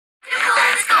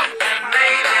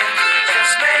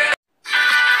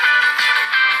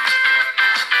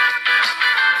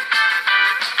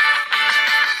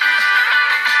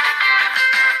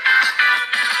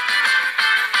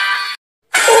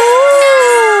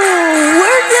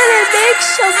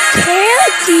some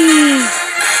candy.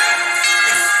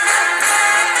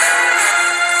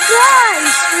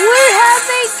 Guys, we're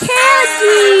having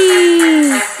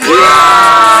candy.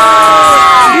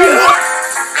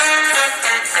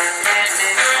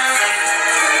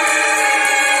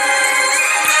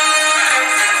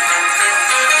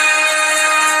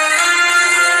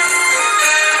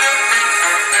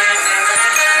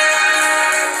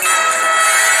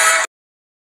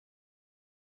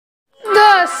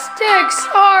 The sticks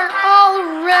are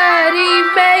already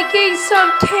making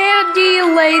some candy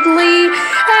lately,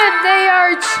 and they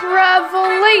are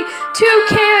traveling to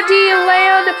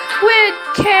Candyland with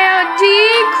Candy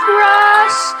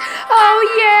Crush. Oh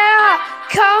yeah,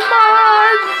 come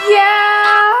on, yeah.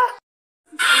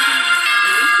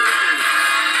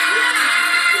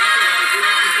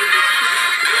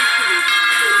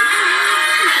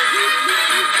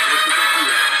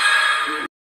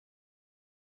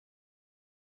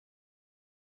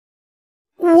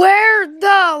 Where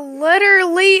the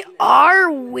literally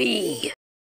are we?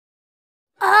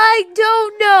 I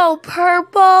don't know,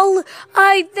 Purple.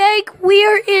 I think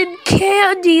we're in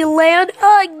Candyland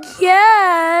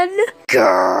again.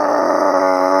 Grrr.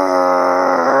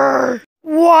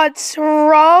 What's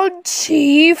wrong,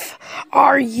 Chief?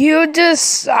 Are you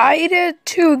decided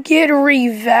to get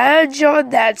revenge on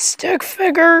that stick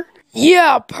figure?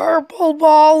 Yeah, Purple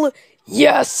Ball.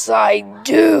 Yes, I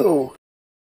do.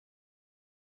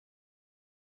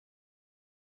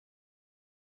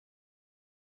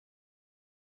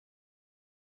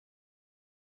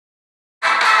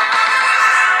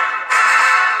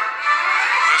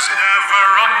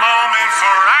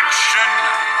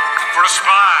 For a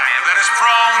spy that is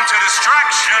prone to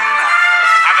distraction,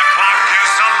 and the clock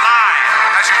is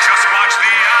alive as you just watch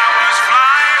the hours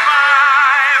fly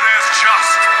by. There's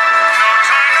just no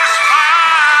time to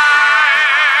spy,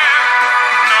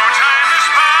 no time to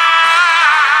spy.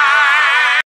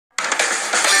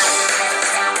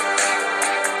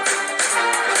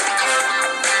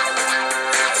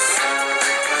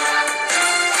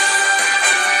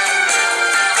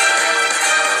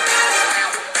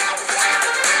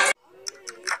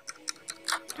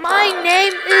 My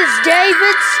name is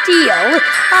David Steele.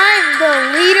 I'm the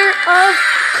leader of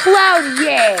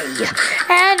Cloudier,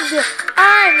 and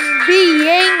I'm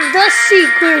being the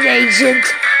secret agent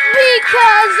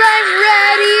because I'm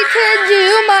ready to do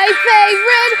my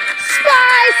favorite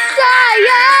spy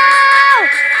style.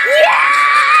 Yeah!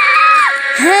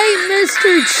 Hey,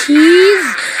 Mr. Cheese,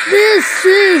 this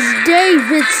is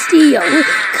David Steele.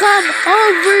 Come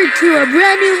over to a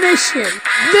brand new mission.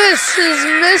 This is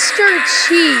Mr.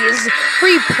 Cheese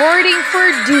reporting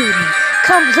for duty.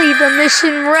 Complete the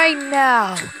mission right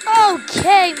now.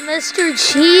 Okay, Mr.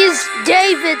 Cheese,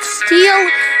 David Steele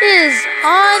is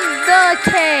on the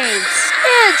case.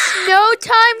 It's no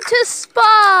time to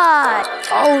spy.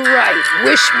 All right,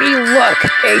 wish me luck,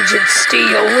 Agent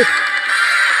Steele.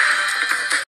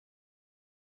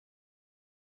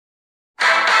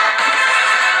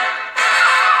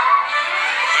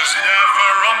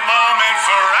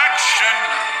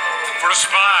 For a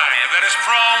spy that is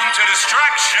prone to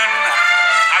distraction,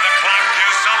 and the clock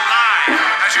is alive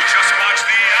as you just watch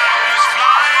the hours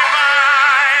fly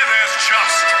by. There's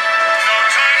just no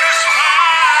time to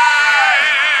spy,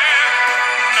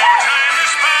 no time to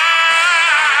spy,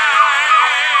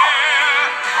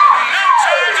 no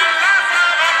time to laugh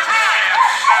or cry.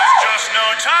 There's just no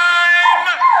time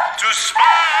to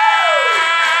spy.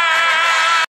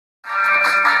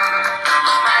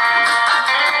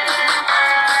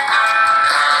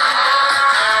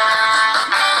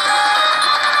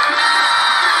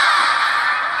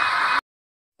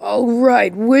 All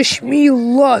right, wish me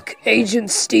luck,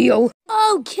 Agent Steele.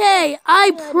 Okay,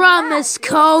 I promise,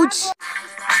 Coach.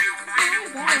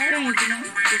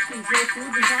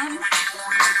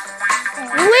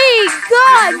 We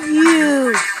got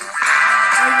you!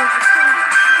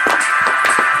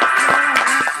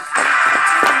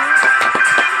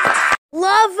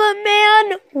 Lava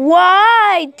Man,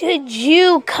 why did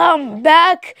you come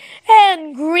back?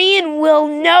 And Green will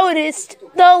notice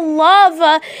the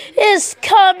lava is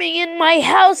coming in my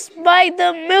house by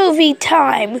the movie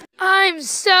time. I'm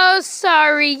so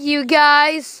sorry, you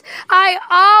guys. I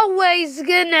always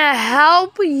gonna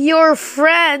help your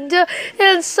friend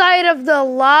inside of the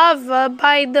lava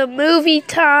by the movie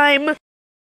time.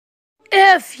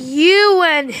 If you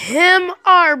and him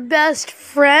are best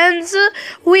friends,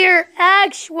 we're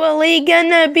actually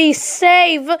gonna be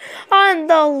safe on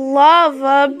the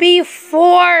lava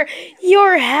before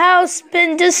your house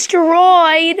been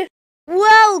destroyed.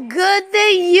 Well, good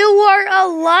that you are a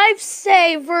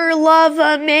lifesaver,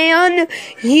 lava man.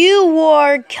 You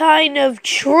were kind of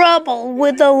trouble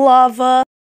with the lava.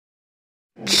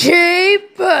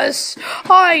 Jeepus,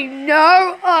 I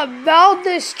know about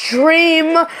this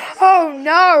dream. Oh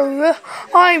no,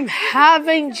 I'm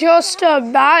having just a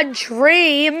bad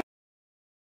dream.